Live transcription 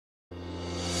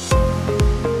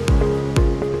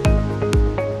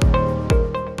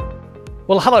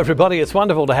Well, hello everybody. It's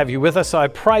wonderful to have you with us. I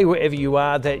pray wherever you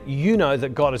are that you know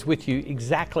that God is with you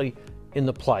exactly in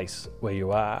the place where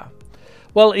you are.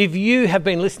 Well, if you have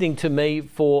been listening to me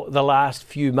for the last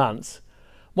few months,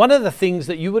 one of the things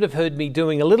that you would have heard me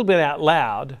doing a little bit out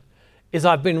loud is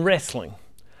I've been wrestling.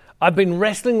 I've been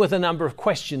wrestling with a number of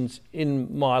questions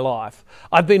in my life.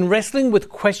 I've been wrestling with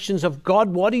questions of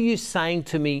God, what are you saying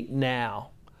to me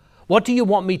now? What do you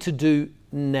want me to do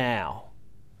now?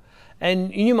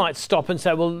 And you might stop and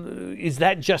say, well, is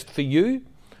that just for you?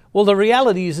 Well, the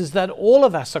reality is that all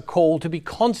of us are called to be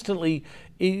constantly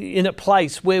in a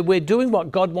place where we're doing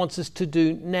what God wants us to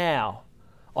do now.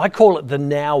 I call it the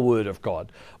now word of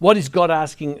God. What is God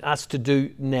asking us to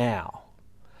do now?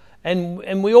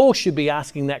 And we all should be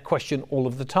asking that question all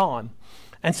of the time.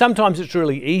 And sometimes it's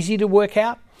really easy to work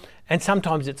out, and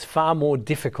sometimes it's far more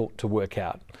difficult to work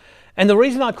out. And the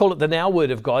reason I call it the now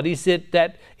word of God is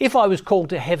that if I was called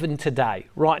to heaven today,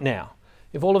 right now,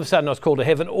 if all of a sudden I was called to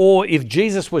heaven, or if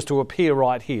Jesus was to appear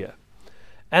right here,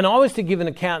 and I was to give an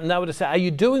account and they were to say, are you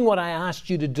doing what I asked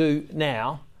you to do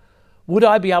now? Would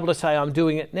I be able to say I'm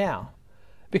doing it now?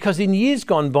 Because in years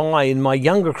gone by in my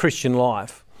younger Christian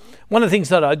life, one of the things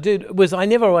that I did was I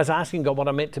never was asking God what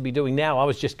I meant to be doing now. I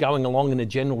was just going along in a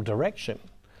general direction.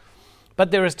 But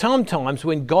there are times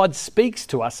when God speaks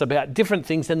to us about different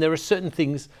things, and there are certain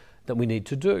things that we need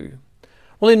to do.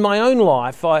 Well, in my own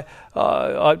life,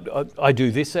 I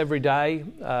do this every day,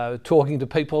 talking to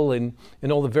people in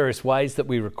all the various ways that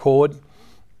we record.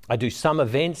 I do some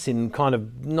events in kind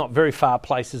of not very far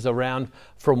places around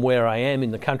from where I am,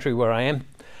 in the country where I am.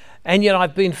 And yet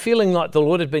I've been feeling like the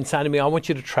Lord had been saying to me, I want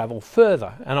you to travel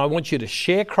further, and I want you to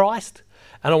share Christ,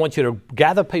 and I want you to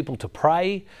gather people to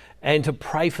pray, and to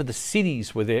pray for the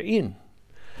cities where they're in.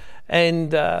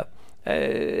 And I've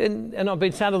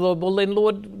been saying to the Lord, well then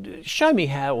Lord, show me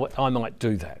how I might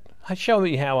do that. Show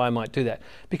me how I might do that.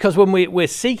 Because when we're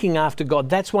seeking after God,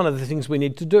 that's one of the things we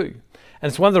need to do. And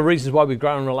it's one of the reasons why we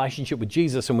grow in relationship with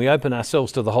Jesus and we open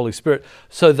ourselves to the Holy Spirit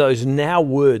so those now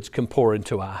words can pour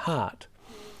into our heart.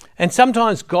 And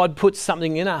sometimes God puts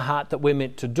something in our heart that we're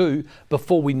meant to do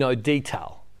before we know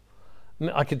detail.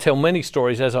 I could tell many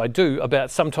stories, as I do, about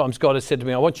sometimes God has said to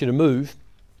me, I want you to move,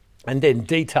 and then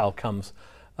detail comes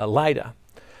later.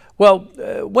 Well,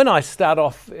 when I start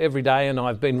off every day, and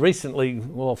I've been recently,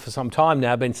 well, for some time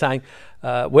now, been saying,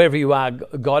 wherever you are,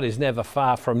 God is never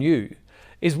far from you,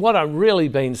 is what I've really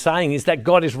been saying is that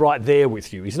God is right there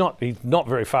with you. He's not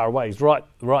very far away. He's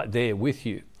right there with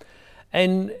you.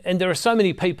 And there are so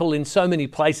many people in so many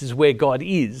places where God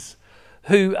is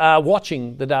who are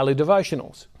watching the daily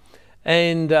devotionals.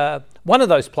 And one of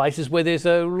those places where there's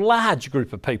a large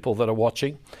group of people that are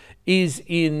watching is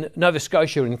in Nova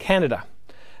Scotia in Canada,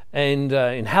 and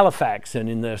in Halifax and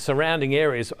in the surrounding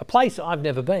areas, a place I've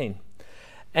never been.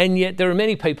 And yet there are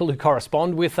many people who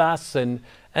correspond with us and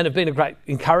have been a great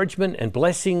encouragement and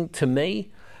blessing to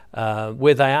me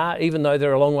where they are, even though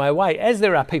they're a long way away, as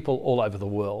there are people all over the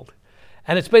world.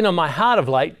 And it's been on my heart of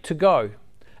late to go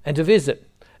and to visit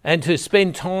and to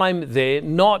spend time there,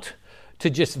 not to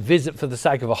just visit for the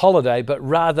sake of a holiday, but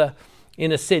rather,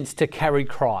 in a sense, to carry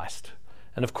Christ.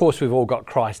 And of course, we've all got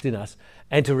Christ in us,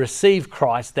 and to receive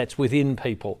Christ that's within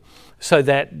people, so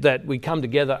that we come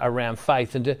together around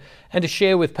faith and to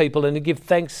share with people and to give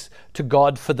thanks to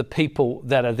God for the people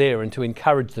that are there and to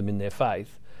encourage them in their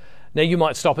faith. Now, you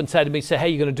might stop and say to me, so how are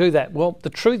you going to do that? Well,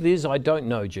 the truth is, I don't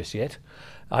know just yet.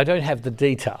 I don't have the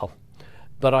detail,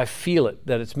 but I feel it,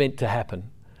 that it's meant to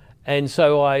happen. And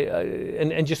so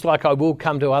and just like I will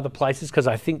come to other places, because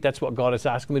I think that's what God is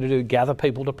asking me to do, gather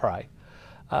people to pray.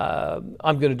 I'm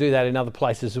going to do that in other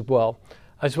places as well.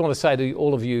 I just want to say to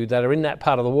all of you that are in that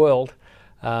part of the world,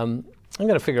 I'm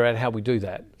going to figure out how we do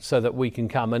that so that we can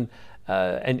come and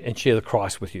share the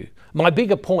Christ with you. My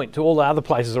bigger point to all the other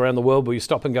places around the world where you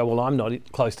stop and go, well, I'm not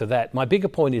close to that. My bigger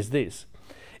point is this,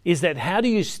 is that how do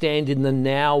you stand in the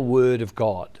now word of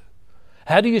God?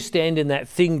 How do you stand in that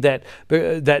thing,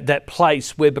 that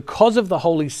place where, because of the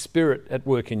Holy Spirit at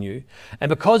work in you and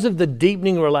because of the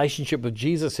deepening relationship with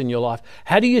Jesus in your life,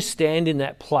 how do you stand in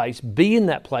that place, be in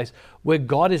that place where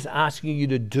God is asking you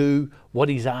to do what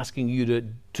he's asking you to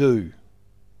do?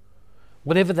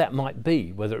 Whatever that might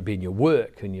be, whether it be in your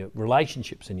work, in your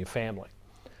relationships, in your family.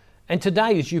 And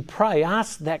today, as you pray,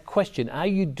 ask that question, are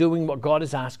you doing what God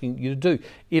is asking you to do?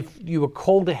 If you were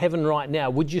called to heaven right now,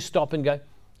 would you stop and go,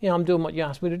 yeah, I'm doing what you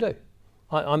asked me to do.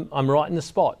 I'm right in the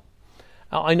spot.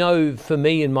 I know for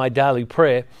me in my daily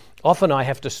prayer, Often I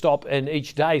have to stop and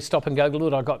each day stop and go,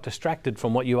 Lord, I got distracted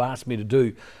from what you asked me to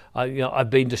do. I've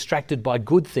been distracted by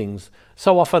good things.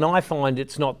 So often I find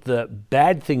it's not the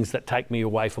bad things that take me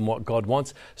away from what God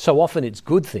wants. So often it's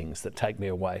good things that take me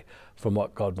away from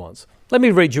what God wants. Let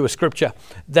me read you a scripture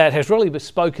that has really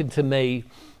spoken to me.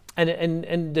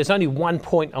 And there's only one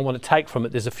point I want to take from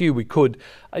it. There's a few we could.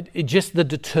 Just the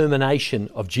determination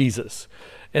of Jesus.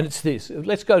 And it's this.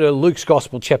 Let's go to Luke's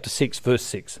Gospel, chapter 6, verse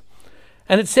 6.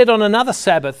 And it said, on another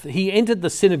Sabbath, he entered the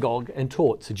synagogue and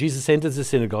taught. So Jesus enters the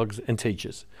synagogues and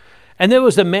teaches. And there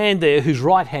was a man there whose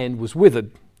right hand was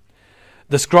withered.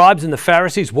 The scribes and the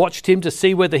Pharisees watched him to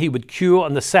see whether he would cure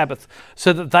on the Sabbath,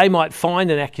 so that they might find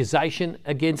an accusation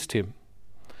against him.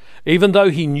 Even though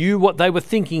he knew what they were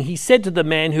thinking, he said to the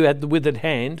man who had the withered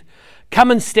hand, come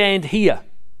and stand here.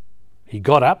 He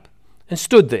got up and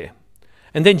stood there.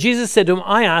 And then Jesus said to him,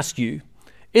 I ask you,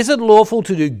 is it lawful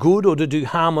to do good or to do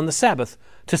harm on the Sabbath,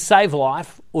 to save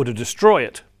life or to destroy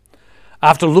it?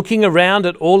 After looking around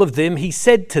at all of them, he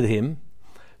said to him,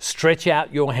 stretch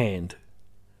out your hand.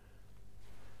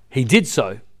 He did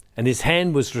so, and his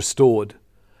hand was restored.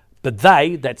 But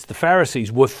they, that's the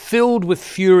Pharisees, were filled with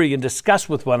fury and discussed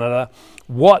with one another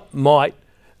what might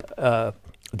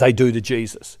they do to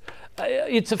Jesus.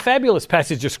 It's a fabulous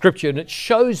passage of Scripture, and it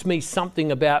shows me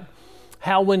something about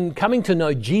how when coming to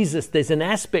know Jesus, there's an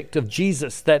aspect of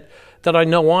Jesus that I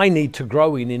know I need to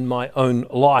grow in my own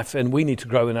life, and we need to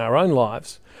grow in our own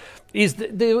lives.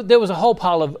 There was a whole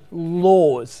pile of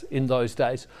laws in those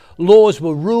days. Laws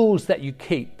were rules that you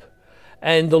keep.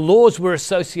 And the laws were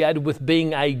associated with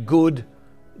being a good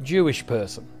Jewish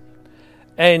person.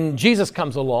 And Jesus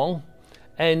comes along,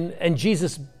 and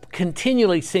Jesus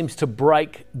continually seems to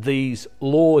break these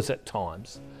laws at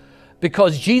times.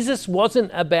 Because Jesus wasn't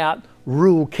about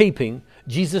rule keeping,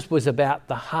 Jesus was about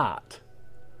the heart.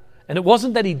 And it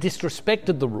wasn't that he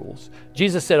disrespected the rules.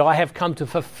 Jesus said, I have come to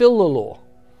fulfill the law,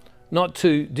 not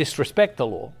to disrespect the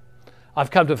law. I've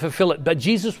come to fulfill it. But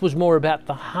Jesus was more about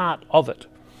the heart of it.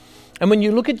 And when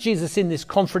you look at Jesus in this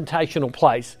confrontational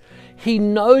place, he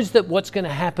knows that what's going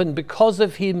to happen because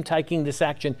of him taking this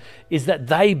action is that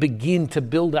they begin to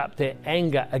build up their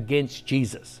anger against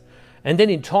Jesus. And then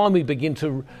in time we begin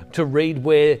to read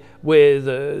where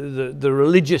the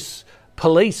religious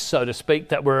police, so to speak,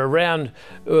 that were around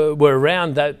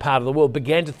that part of the world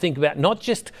began to think about not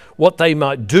just what they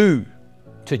might do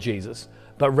to Jesus,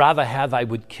 but rather how they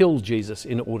would kill Jesus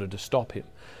in order to stop him.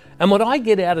 And what I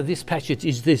get out of this passage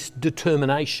is this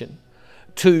determination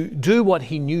to do what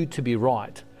he knew to be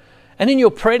right. And in your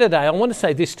prayer today, I want to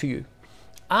say this to you.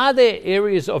 Are there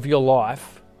areas of your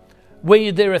life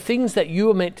where there are things that you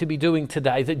are meant to be doing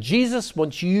today that Jesus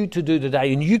wants you to do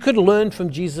today? And you could learn from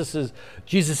Jesus'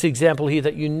 example here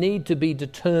that you need to be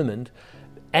determined,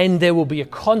 and there will be a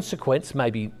consequence.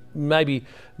 Maybe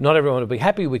not everyone will be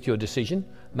happy with your decision.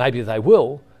 Maybe they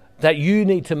will. That you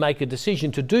need to make a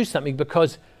decision to do something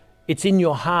because it's in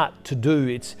your heart to do.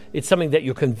 It's something that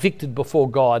you're convicted before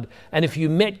God. And if you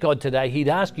met God today, he'd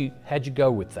ask you, how'd you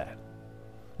go with that?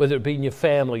 Whether it be in your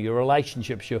family, your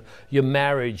relationships, your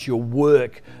marriage, your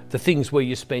work, the things where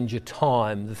you spend your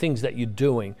time, the things that you're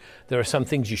doing. There are some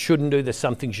things you shouldn't do. There's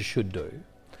some things you should do.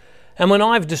 And when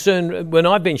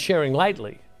I've been sharing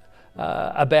lately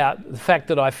about the fact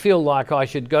that I feel like I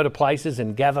should go to places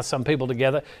and gather some people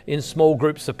together in small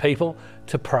groups of people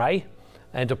to pray,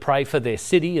 and to pray for their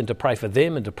city and to pray for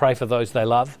them and to pray for those they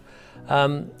love.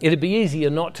 It'd be easier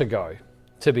not to go,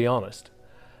 to be honest.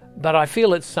 But I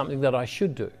feel it's something that I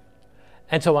should do.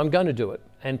 And so I'm going to do it.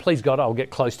 And please God, I'll get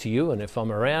close to you. And if I'm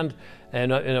around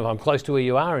and if I'm close to where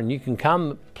you are and you can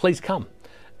come, please come.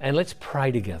 And let's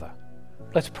pray together.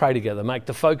 Let's pray together. Make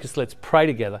the focus, let's pray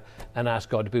together and ask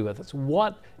God to be with us.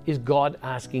 What is God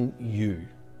asking you?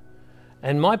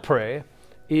 And my prayer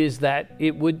is that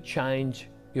it would change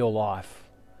your life,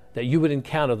 that you would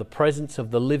encounter the presence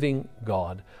of the living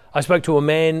God. I spoke to a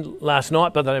man last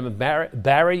night by the name of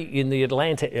Barry in the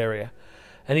Atlanta area,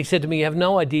 and he said to me, you have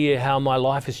no idea how my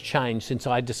life has changed since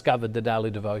I discovered the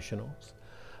daily devotionals.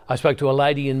 I spoke to a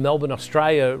lady in Melbourne,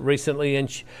 Australia recently,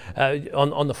 and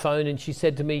on the phone, and she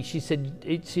said to me, she said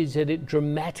it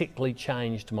dramatically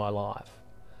changed my life.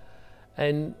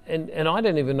 And I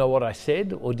don't even know what I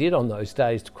said or did on those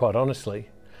days, quite honestly.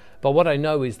 But what I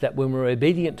know is that when we're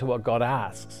obedient to what God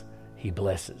asks, he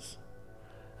blesses.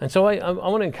 And so I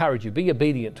want to encourage you, be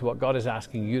obedient to what God is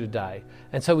asking you today.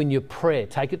 And so in your prayer,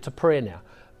 take it to prayer now.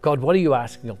 God, what are you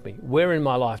asking of me? Where in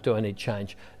my life do I need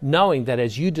change? Knowing that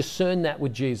as you discern that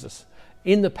with Jesus,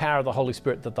 in the power of the Holy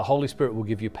Spirit, that the Holy Spirit will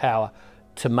give you power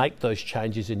to make those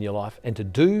changes in your life and to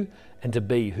do and to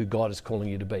be who God is calling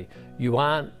you to be. You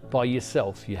aren't by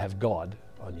yourself, you have God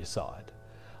on your side.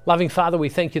 Loving Father, we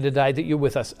thank you today that you're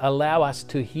with us. Allow us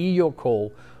to hear your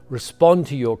call, respond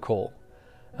to your call.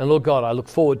 And Lord God, I look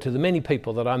forward to the many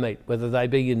people that I meet, whether they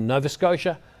be in Nova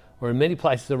Scotia or in many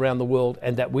places around the world,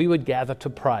 and that we would gather to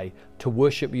pray, to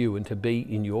worship you, and to be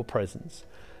in your presence.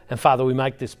 And Father, we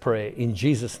make this prayer in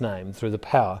Jesus' name through the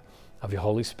power of your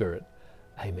Holy Spirit.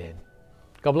 Amen.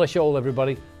 God bless you all,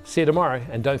 everybody. See you tomorrow.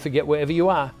 And don't forget, wherever you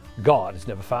are, God is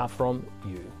never far from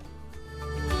you.